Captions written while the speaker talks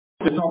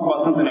to talk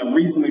about something I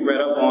recently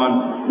read up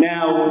on.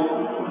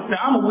 Now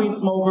I'm a weed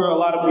smoker. A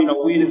lot of,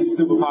 weed is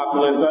super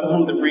popular, so I just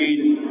wanted to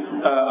read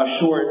a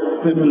short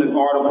clip from this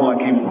article I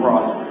came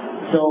across.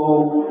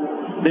 So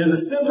there's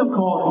a symptom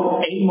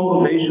called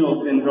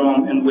amotivational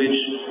syndrome in which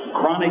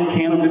chronic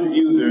cannabis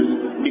users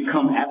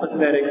become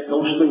apathetic,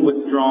 socially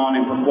withdrawn,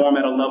 and perform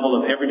at a level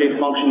of everyday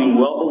functioning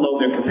well below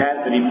their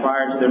capacity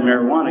prior to their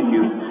marijuana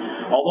use.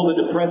 Although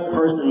the depressed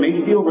person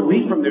may feel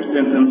relief from their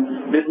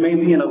symptoms, this may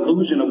be an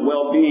illusion of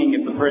well-being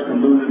if the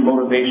person loses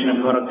motivation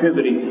and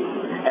productivity.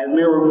 As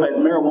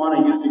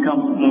marijuana use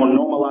becomes more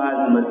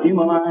normalized and less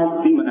demonized,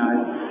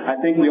 I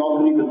think we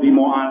also need to be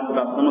more honest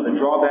about some of the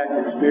drawbacks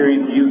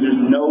experienced users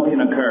know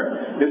can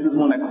occur. This is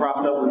one that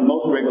crops up with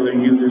most regular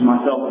users,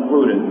 myself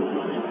included.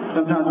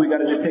 Sometimes we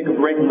got to just take a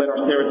break and let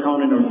our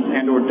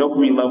serotonin or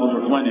dopamine levels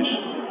replenish.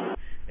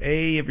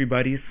 Hey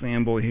everybody, it's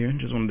Samboy here.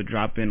 Just wanted to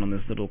drop in on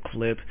this little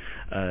clip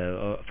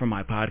from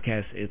my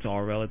podcast, It's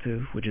All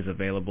Relative, which is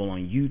available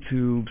on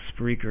YouTube,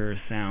 Spreaker,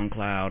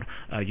 SoundCloud.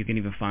 You can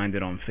even find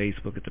it on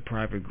Facebook. It's a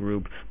private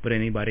group, but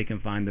anybody can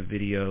find the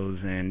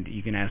videos, and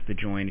you can ask to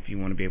join if you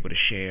want to be able to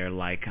share,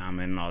 like,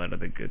 comment, and all that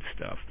other good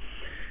stuff.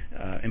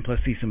 And plus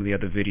see some of the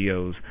other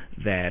videos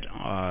that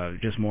are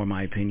just more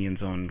my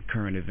opinions on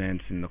current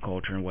events and the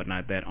culture and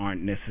whatnot that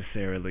aren't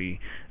necessarily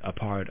a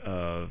part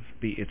of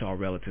the It's All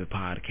Relative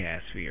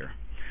podcast sphere.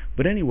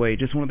 But anyway,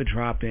 just wanted to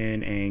drop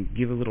in and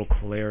give a little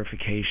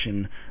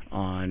clarification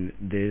on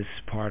this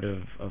part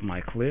of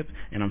my clip,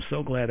 and I'm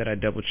so glad that I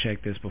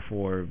double-checked this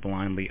before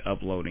blindly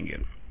uploading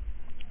it.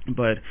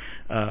 But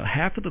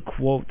half of the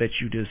quote that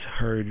you just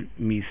heard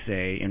me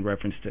say in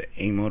reference to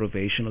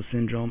amotivational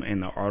syndrome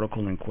and the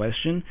article in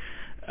question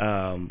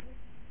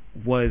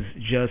was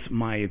just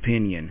my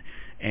opinion,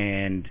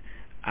 and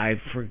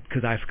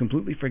because I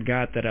completely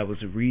forgot that I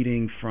was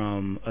reading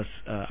from a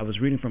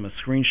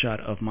screenshot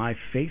of my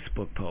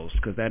Facebook post,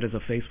 because that is a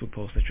Facebook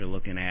post that you're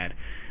looking at,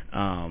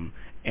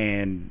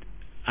 and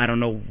I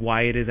don't know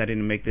why it is I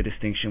didn't make the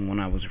distinction when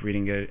I was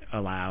reading it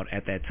aloud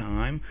at that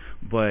time,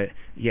 but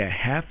yeah,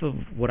 half of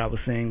what I was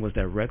saying was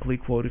directly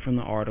quoted from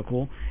the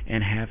article,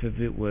 and half of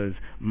it was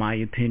my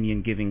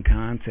opinion giving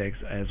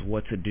context as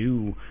what to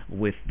do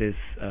with this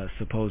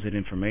supposed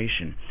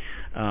information.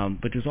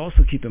 But just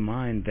also keep in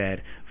mind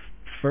that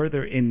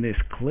further in this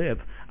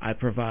clip, I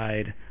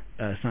provide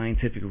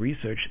scientific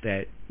research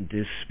that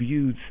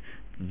disputes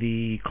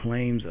the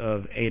claims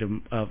of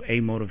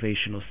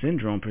amotivational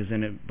syndrome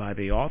presented by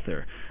the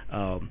author,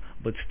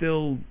 but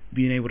still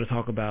being able to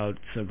talk about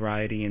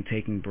sobriety and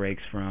taking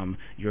breaks from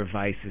your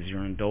vices,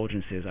 your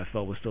indulgences, I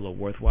felt was still a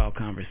worthwhile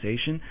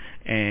conversation.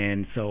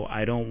 And so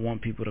I don't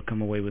want people to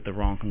come away with the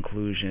wrong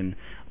conclusion,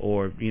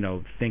 or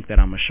think that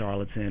I'm a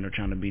charlatan or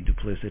trying to be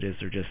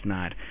duplicitous, or just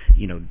not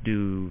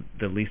do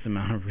the least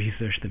amount of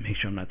research to make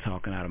sure I'm not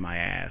talking out of my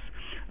ass.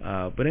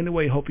 But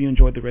anyway, hope you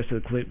enjoyed the rest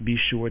of the clip. Be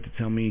sure to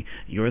tell me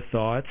your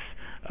thoughts,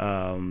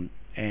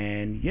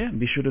 and yeah,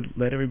 be sure to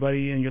let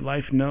everybody in your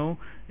life know,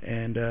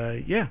 and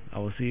yeah, I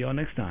will see y'all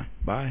next time.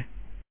 Bye.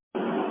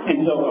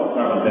 And so,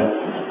 sorry about that.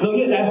 So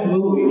yeah,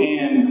 absolutely.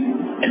 And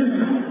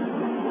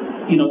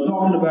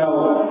talking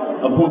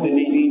about a point that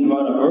Nadine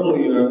brought up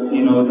earlier,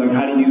 it's like,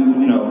 how do you,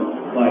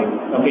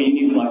 okay, you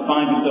need to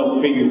find yourself,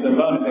 figure yourself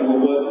out, and say,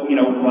 well, what,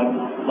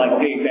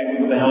 okay,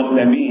 exactly what the hell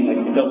does that mean? Like,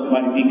 if you tell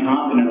somebody to be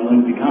confident or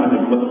learn to be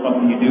confident, what the fuck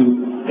do you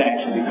do to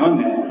actually become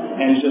that?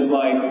 And it's just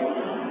like,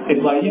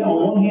 on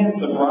one hand,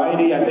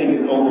 sobriety, I think,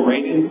 is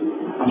overrated.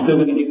 I'm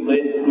still going to get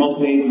lit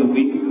most days of the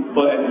week,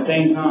 but at the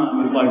same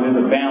time, it's like there's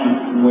a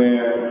balance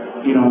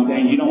where, you don't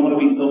want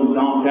to be so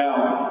zonked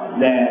out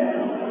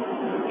that,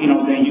 you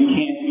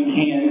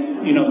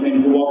can't, if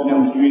you're walking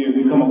down the street, or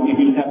if you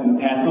just happen to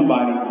pass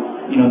somebody,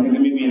 there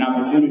may be an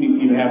opportunity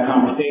for you to have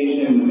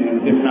conversations,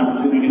 and different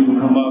opportunities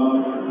will come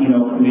up,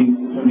 from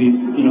these,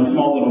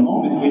 small little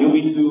moments, but you'll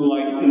be too,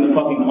 in the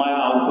fucking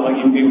clouds, so,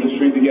 you'll be able to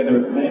string together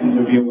a sentence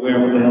or be aware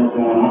of what the hell's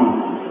going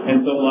on.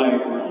 And so,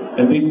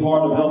 a big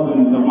part of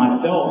helping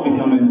myself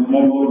becoming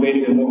more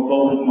motivated and more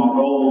focused on my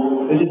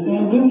goals is just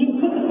saying, dude,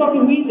 just put the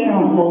fucking weed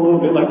down for a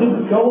little bit.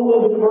 Just go a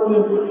little bit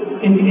further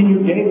in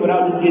your day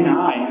without just getting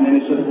high. And then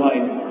it's just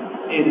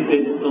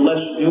it's the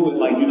less you do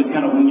it, you just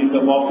kind of wean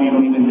yourself off so you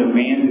don't even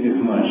demand it as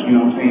much. You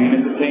know what I'm saying? And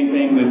it's the same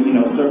thing with,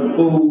 certain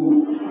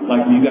food.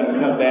 You got to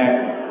cut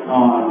back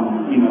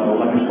on,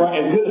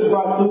 as good as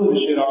fried food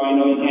and shit are,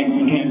 you can't,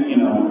 you can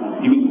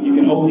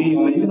OD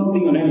on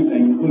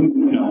anything,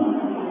 including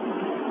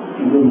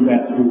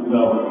fast food.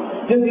 So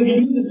just if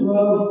you use the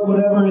drugs,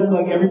 whatever, it's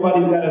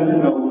everybody's gotta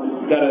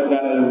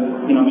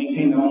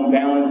maintain their own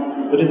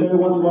balance. But just every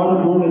once in a while,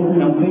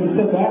 take a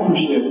step back from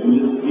shit, and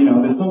just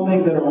there's some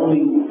things that are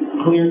only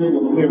clear to a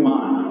clear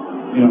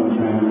mind. You know what I'm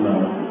saying?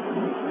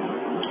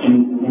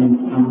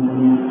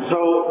 So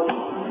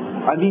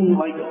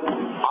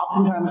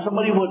oftentimes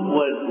somebody would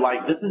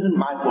this isn't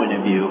my point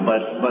of view,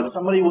 but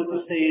somebody would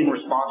say in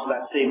response to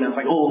that statement,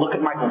 it's oh, look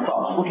at Michael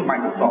Phelps, look at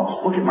Michael Phelps,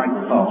 look at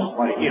Michael Phelps.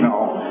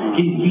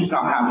 He's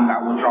not having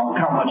that withdrawal. Look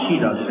how much he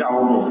does. He's got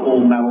all those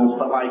gold medals.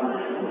 But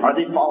are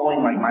they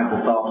following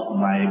Michael Phelps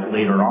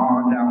later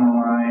on down the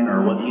line,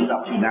 or what he's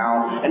up to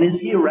now? And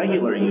is he a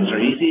regular user?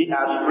 Is he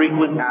as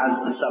frequent as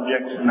the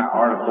subjects in that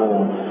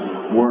article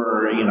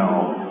were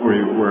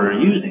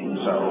using?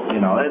 So,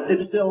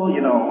 it's still,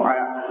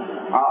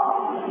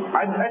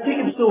 I think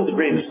it's still with a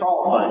grain of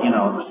salt, but, at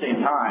the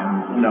same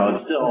time,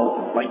 it's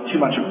still like too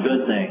much of a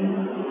good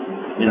thing.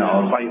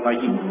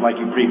 Like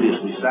you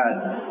previously said,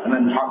 and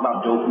then talk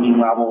about dopamine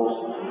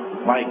levels.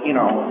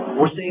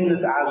 We're seeing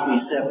this as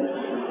we sip.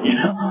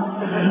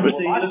 We're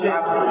seeing this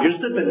as you're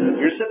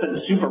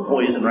sipping super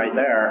poison right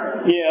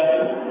there.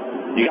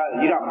 Yeah. You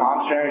got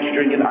Monster Energy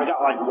drinking. I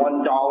got like $1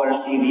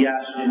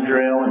 CVS ginger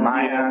ale in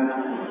my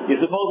hand. Yeah,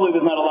 supposedly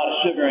there's not a lot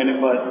of sugar in it,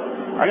 but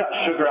I got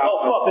sugar out.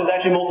 Oh fuck! There's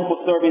actually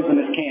multiple servings in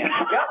this can.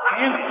 God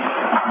damn it!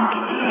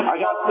 I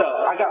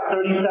got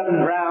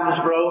 37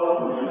 grams,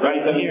 bro.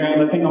 Right here, I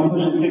think I'm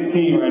pushing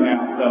 16 right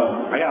now.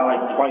 So I got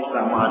like twice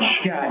that much.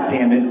 God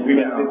damn it!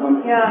 We got this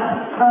one.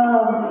 Yeah.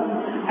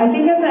 I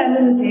think at the end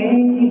of the day,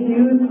 if you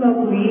do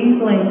smoke weed,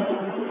 like,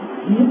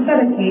 you just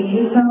gotta gauge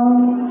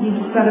yourself. You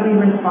just gotta be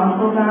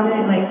responsible about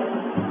it. Like,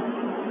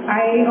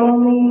 I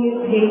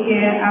only take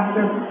it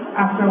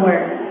after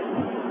work,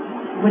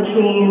 which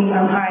means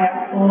I'm high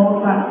at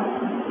school, but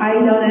I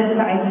notice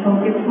that I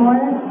focus more.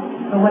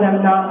 But when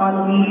I'm not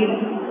on weed,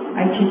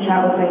 I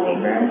chit-chat with my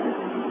neighbor.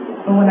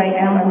 But when I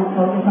am, I'm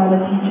focused on the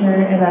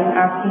teacher and I'm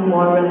asking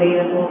more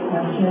relatable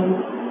questions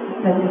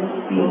than just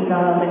being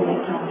dumb and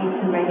like talking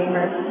to my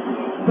neighbor.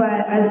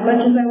 But as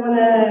much as I want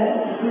to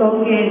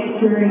smoke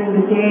it during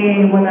the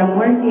day when I'm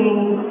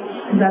working,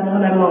 because that's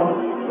when I'm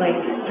most like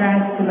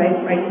stressed, because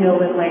I deal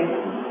with like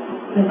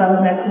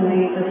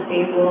developmentally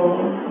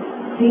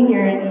disabled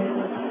seniors.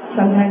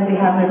 Sometimes they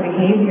have their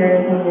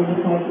behaviors and they're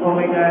just like, oh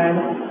my god,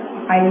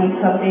 I need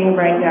something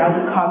right now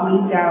to calm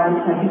me down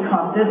so I can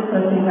calm this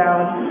person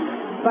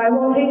down. But I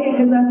won't take it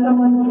because that's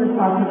someone's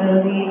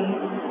responsibility.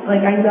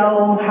 Like, I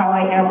know how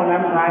I am when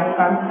I'm high,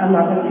 so I'm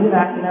not going to do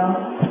that,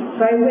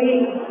 So I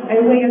wait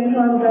until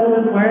I'm done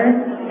with work,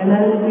 and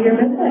then do your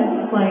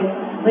business.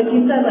 Like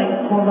you said, like,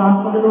 hold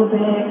off a little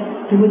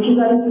bit, do what you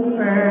gotta do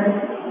first,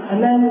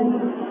 and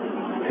then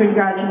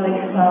congratulate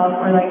yourself,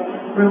 or like,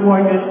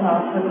 reward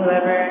yourself with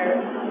whatever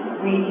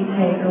weed you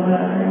take, or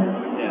whatever.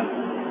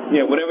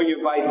 Yeah, whatever your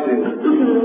vice is.